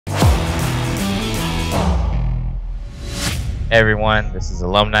Hey everyone, this is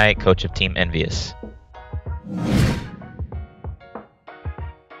Elumnite, coach of Team Envious.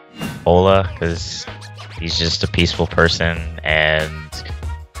 Ola, because he's just a peaceful person and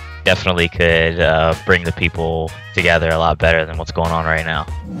definitely could bring the people together a lot better than what's going on right now.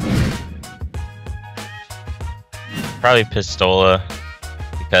 Probably Pistola,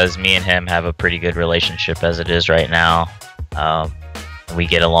 because me and him have a pretty good relationship as it is right now. We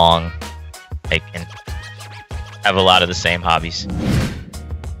get along, and have a lot of the same hobbies.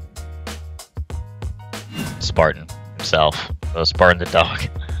 Spartan himself, so Spartan the dog.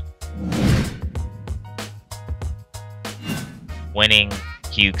 Winning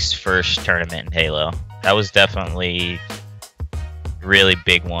Huke's first tournament in Halo, that was definitely a really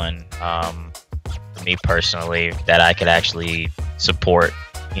big one for me personally, that I could actually support,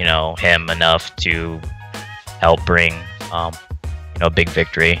 him enough to help bring, a big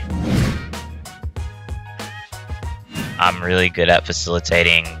victory. I'm really good at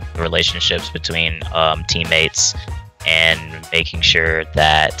facilitating relationships between teammates and making sure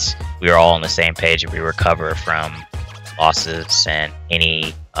that we are all on the same page and we recover from losses and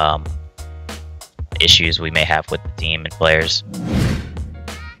any issues we may have with the team and players.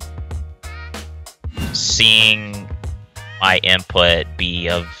 Seeing my input be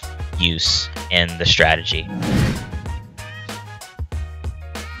of use in the strategy.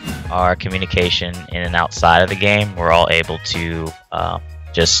 Our communication in and outside of the game, we're all able to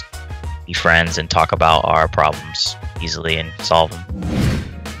just be friends and talk about our problems easily and solve them.